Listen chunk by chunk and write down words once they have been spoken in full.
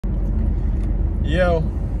Yo,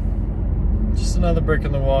 just another brick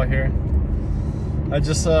in the wall here. I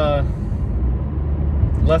just left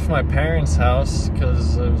my parents' house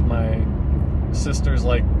because it was my sister's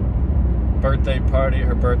like birthday party.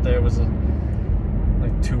 Her birthday was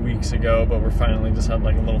like 2 weeks ago, but we're finally just had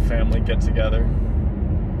like a little family get together,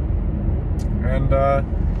 and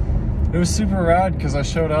it was super rad because I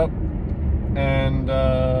showed up and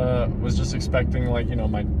was just expecting like, you know,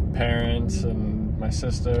 my parents and my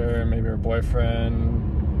sister, maybe her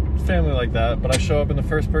boyfriend, family like that. But I show up and the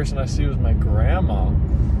first person I see was my grandma,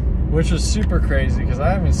 which was super crazy because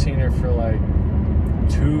I haven't seen her for like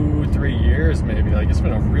 2-3 years maybe. Like, it's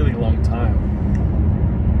been a really long time.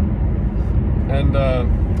 And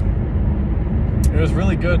it was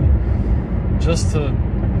really good just to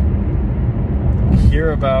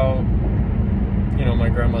hear about, you know, my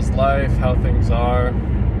grandma's life, how things are,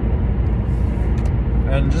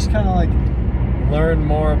 and just kind of like learn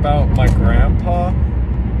more about my grandpa.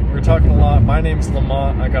 We were talking a lot. My name's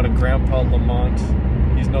Lamont. I got a grandpa, Lamont.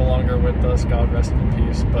 He's no longer with us, God rest in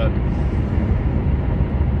peace, but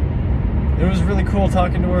it was really cool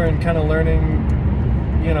talking to her and kind of learning,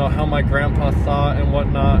 you know, how my grandpa thought and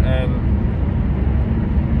whatnot. And,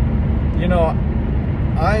 you know,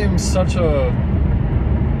 I am such a,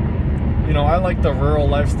 you know, I like the rural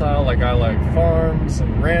lifestyle. Like, I like farms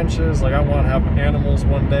and ranches. Like, I want to have animals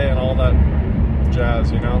one day and all that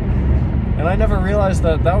jazz, you know? And I never realized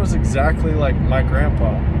that that was exactly like my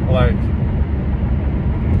grandpa. Like,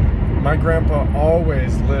 my grandpa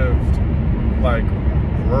always lived like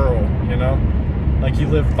rural, you know? Like, he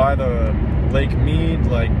lived by the Lake Mead,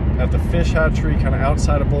 like at the fish hatchery, kind of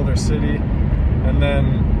outside of Boulder City. And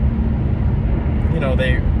then, you know,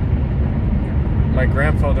 my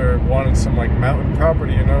grandfather wanted some like mountain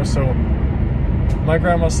property, you know? So my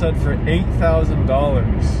grandma said for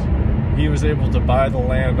 $8,000 he was able to buy the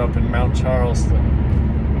land up in Mount Charleston.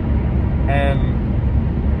 And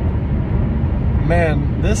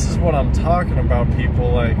man, this is what I'm talking about,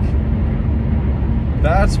 people. Like,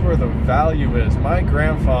 that's where the value is. My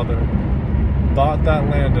grandfather bought that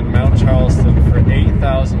land in Mount Charleston for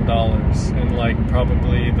 $8,000 in like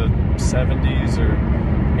probably the 70s or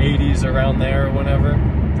 80s, around there or whenever.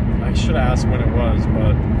 I should have asked when it was,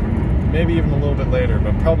 but maybe even a little bit later,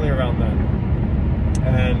 but probably around then.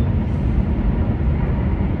 And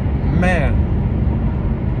man,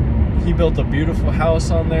 he built a beautiful house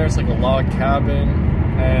on there. It's like a log cabin.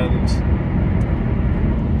 And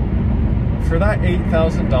for that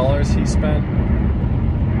 $8,000 he spent,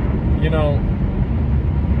 you know,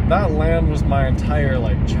 that land was my entire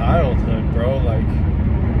like childhood, bro. Like,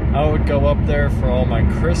 I would go up there for all my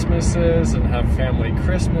Christmases and have family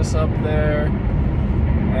Christmas up there,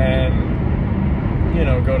 and, you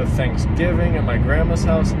know, go to Thanksgiving at my grandma's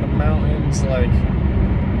house in the mountains. Like,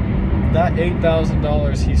 that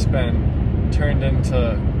 $8,000 he spent turned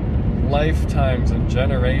into lifetimes and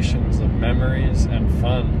generations of memories and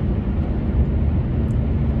fun.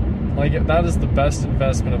 Like, that is the best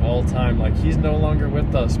investment of all time. Like, he's no longer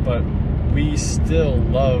with us, but we still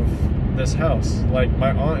love this house. Like,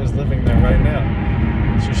 my aunt is living there right now,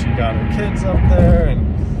 so she got her kids up there and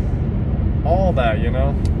all that, you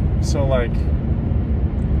know? So like,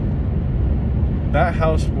 that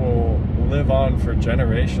house will live on for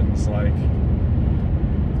generations. Like,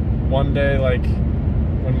 one day, like,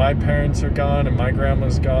 when my parents are gone and my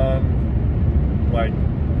grandma's gone, like,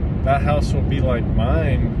 that house will be like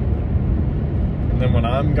mine. And then when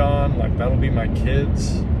I'm gone, like, that'll be my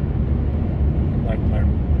kids, like my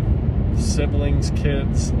siblings'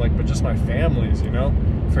 kids, like, but just my families, you know,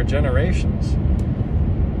 for generations.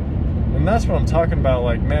 And that's what I'm talking about.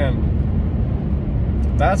 Like, man,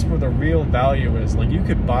 that's where the real value is. Like, you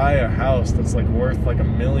could buy a house that's like worth like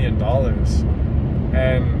 $1 million,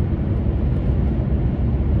 and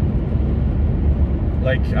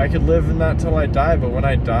like, I could live in that till I die, but when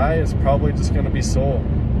I die, it's probably just going to be sold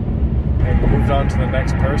and moved on to the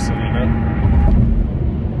next person, you know?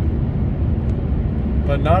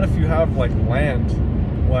 But not if you have like land.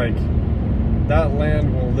 Like, that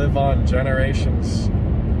land will live on generations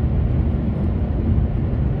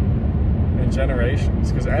and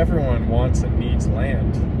generations, because everyone wants and needs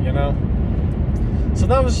land, you know? So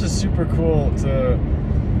that was just super cool to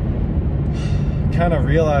kind of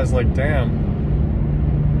realize, like, damn,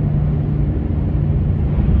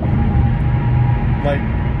 like,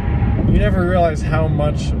 you never realize how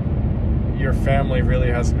much your family really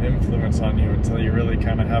has an influence on you until you really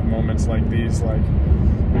kind of have moments like these. Like,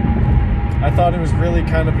 I thought it was really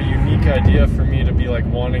kind of a unique idea for me to be like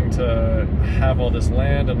wanting to have all this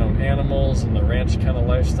land and own animals and the ranch kind of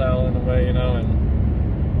lifestyle in a way, you know. And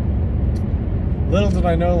little did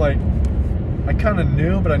I know, like, I kind of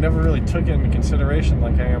knew, but I never really took it into consideration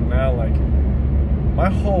like I am now. Like, my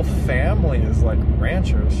whole family is like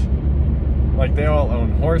ranchers. Like, they all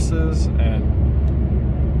own horses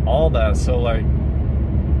and all that. So, like,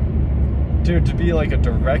 dude, to be like a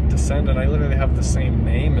direct descendant, I literally have the same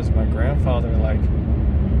name as my grandfather. Like,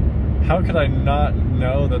 how could I not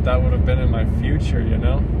know that that would have been in my future, you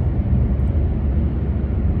know?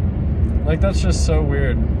 Like, that's just so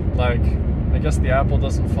weird. Like, I guess the apple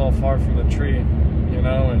doesn't fall far from the tree, you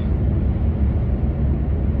know? And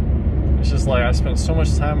it's just like, I spent so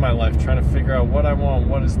much time in my life trying to figure out what I want,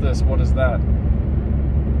 what is this, what is that.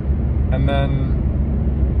 And then,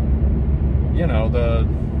 you know, the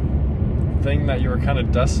thing that you were kind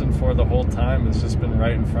of destined for the whole time has just been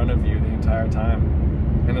right in front of you the entire time.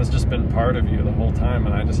 And it's just been part of you the whole time,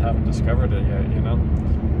 and I just haven't discovered it yet, you know?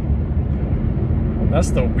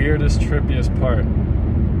 That's the weirdest, trippiest part.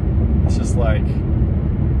 It's just like,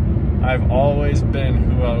 I've always been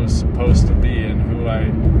who I was supposed to be and who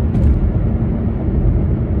I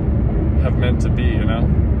have meant to be, you know?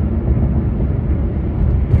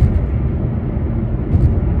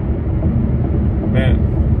 Man,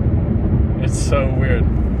 it's so weird.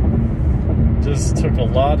 Just took a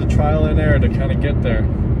lot of trial and error to kind of get there.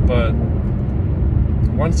 But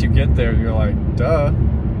once you get there, you're like, duh.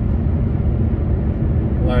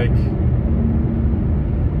 Like,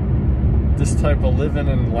 this type of living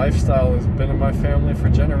and lifestyle has been in my family for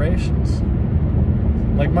generations.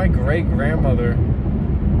 Like, my great-grandmother,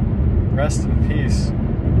 rest in peace,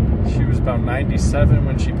 she was about 97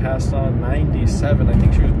 when she passed on. 97. I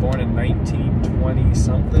think she was born in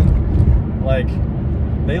 1920-something. Like,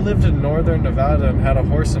 they lived in northern Nevada and had a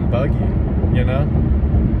horse and buggy, you know?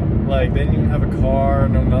 Like, they didn't even have a car,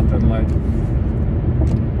 no nothing. Like,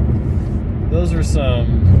 those are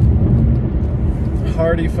some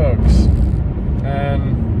hardy folks.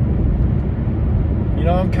 And, you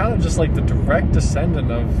know, I'm kind of just like the direct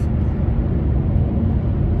descendant of,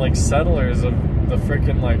 like, settlers of the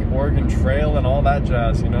freaking, like, Oregon Trail and all that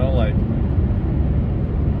jazz, you know? Like,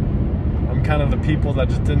 I'm kind of the people that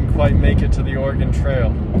just didn't quite make it to the Oregon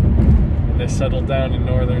Trail. And they settled down in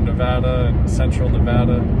northern Nevada and central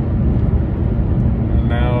Nevada. And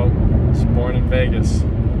now, I was born in Vegas.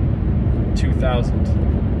 2000.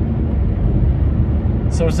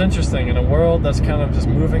 So it's interesting, in a world that's kind of just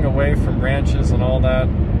moving away from ranches and all that,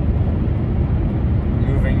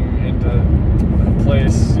 moving into a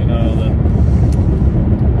place, you know, that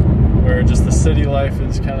where just the city life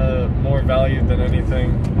is kind of more valued than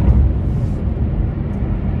anything.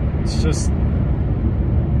 It's just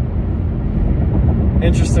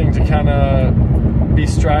interesting to kind of be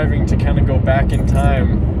striving to kind of go back in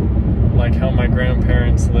time, like how my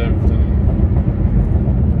grandparents lived, and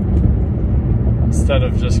instead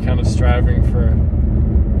of just kind of striving for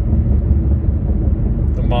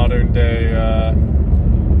the modern day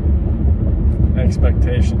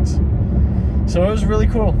expectations. So it was really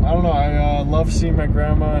cool. I don't know, I love seeing my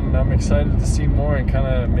grandma, and I'm excited to see more and kind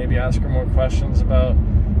of maybe ask her more questions about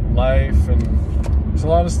life, and there's a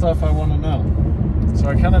lot of stuff I want to know. So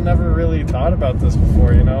I kind of never really thought about this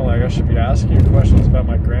before, you know, like I should be asking you questions about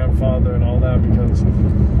my grandfather and all that, because,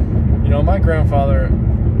 you know, my grandfather,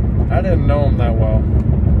 I didn't know him that well.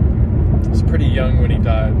 I was pretty young when he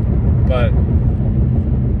died, but,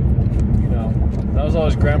 you know, that was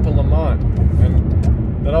always Grandpa Lamont,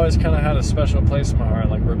 and that always kind of had a special place in my heart.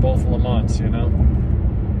 Like, we're both Lamonts, you know,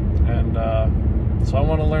 and so I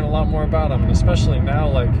want to learn a lot more about him, and especially now,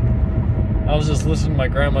 like, I was just listening to my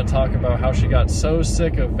grandma talk about how she got so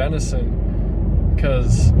sick of venison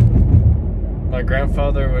because my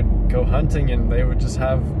grandfather would go hunting and they would just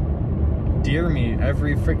have deer meat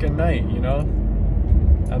every freaking night, you know?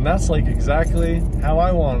 And that's like exactly how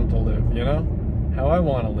I wanted to live, you know? How I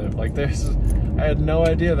want to live. Like, I had no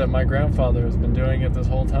idea that my grandfather has been doing it this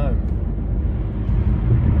whole time.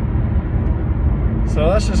 So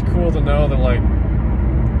that's just cool to know that, like,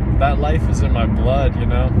 that life is in my blood, you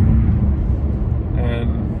know?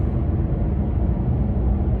 And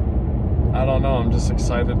I don't know, I'm just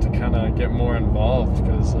excited to kind of get more involved,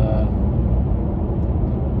 because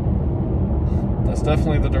that's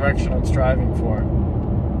definitely the direction I'm striving for.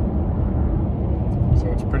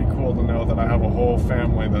 So it's pretty cool to know that I have a whole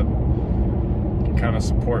family that can kind of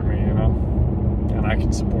support me, you know, and I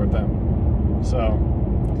can support them. So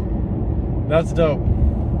that's dope.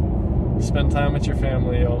 Spend time with your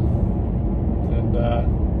family, yo. And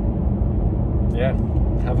yeah,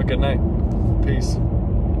 have a good night. Peace.